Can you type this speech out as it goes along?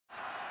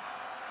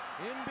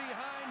In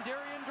behind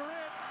Darian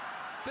Durant.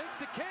 Fake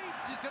to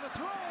Cates. He's going to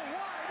throw.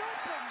 Wide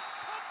open.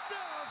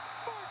 Touchdown.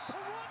 Marc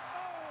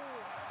Parenteau.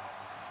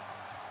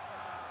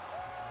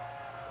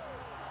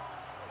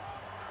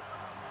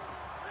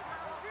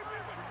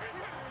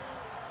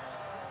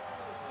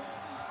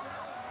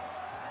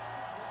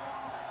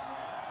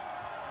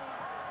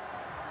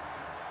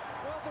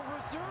 Well, the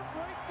reserve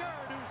right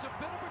guard, who's a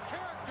bit of a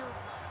character,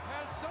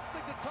 has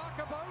something to talk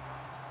about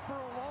for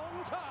a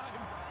long time.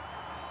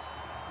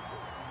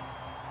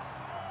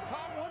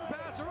 Caught one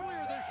pass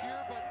earlier this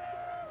year, but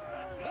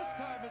this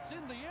time it's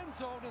in the end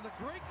zone in the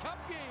Grey Cup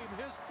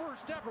game, his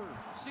first ever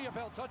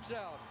CFL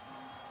touchdown.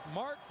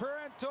 Marc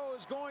Parenteau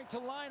is going to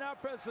line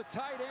up as the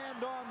tight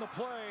end on the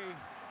play.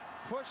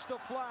 Push the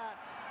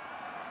flat,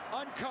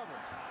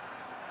 uncovered.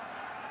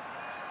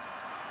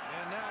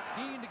 And now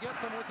keen to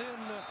get them within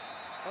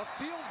a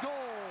field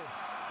goal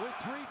with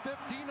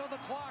 3:15 on the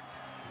clock.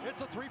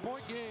 It's a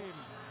three-point game.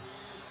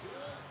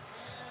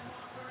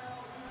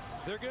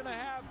 They're going to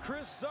have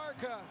Chris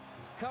Zarka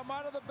come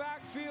out of the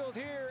backfield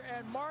here,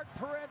 and Marc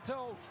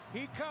Parenteau,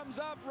 he comes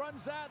up,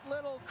 runs that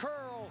little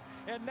curl,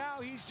 and now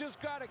he's just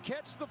got to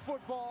catch the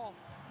football.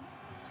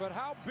 But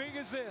how big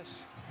is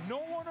this? No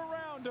one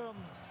around him.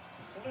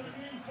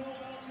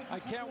 I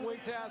can't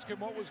wait to ask him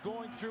what was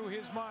going through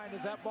his mind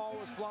as that ball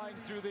was flying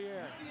through the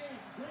air.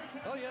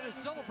 Well, he had his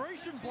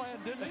celebration plan,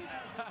 didn't he?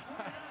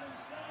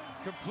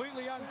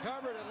 Completely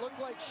uncovered. It looked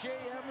like Shea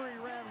Emery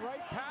ran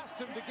right past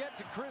him to get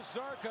to Chris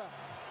Zarka.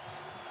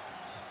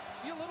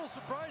 You a little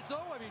surprised,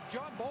 though? I mean,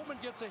 John Bowman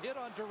gets a hit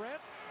on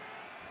Durant.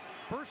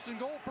 First and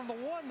goal from the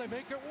one. They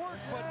make it work,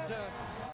 but...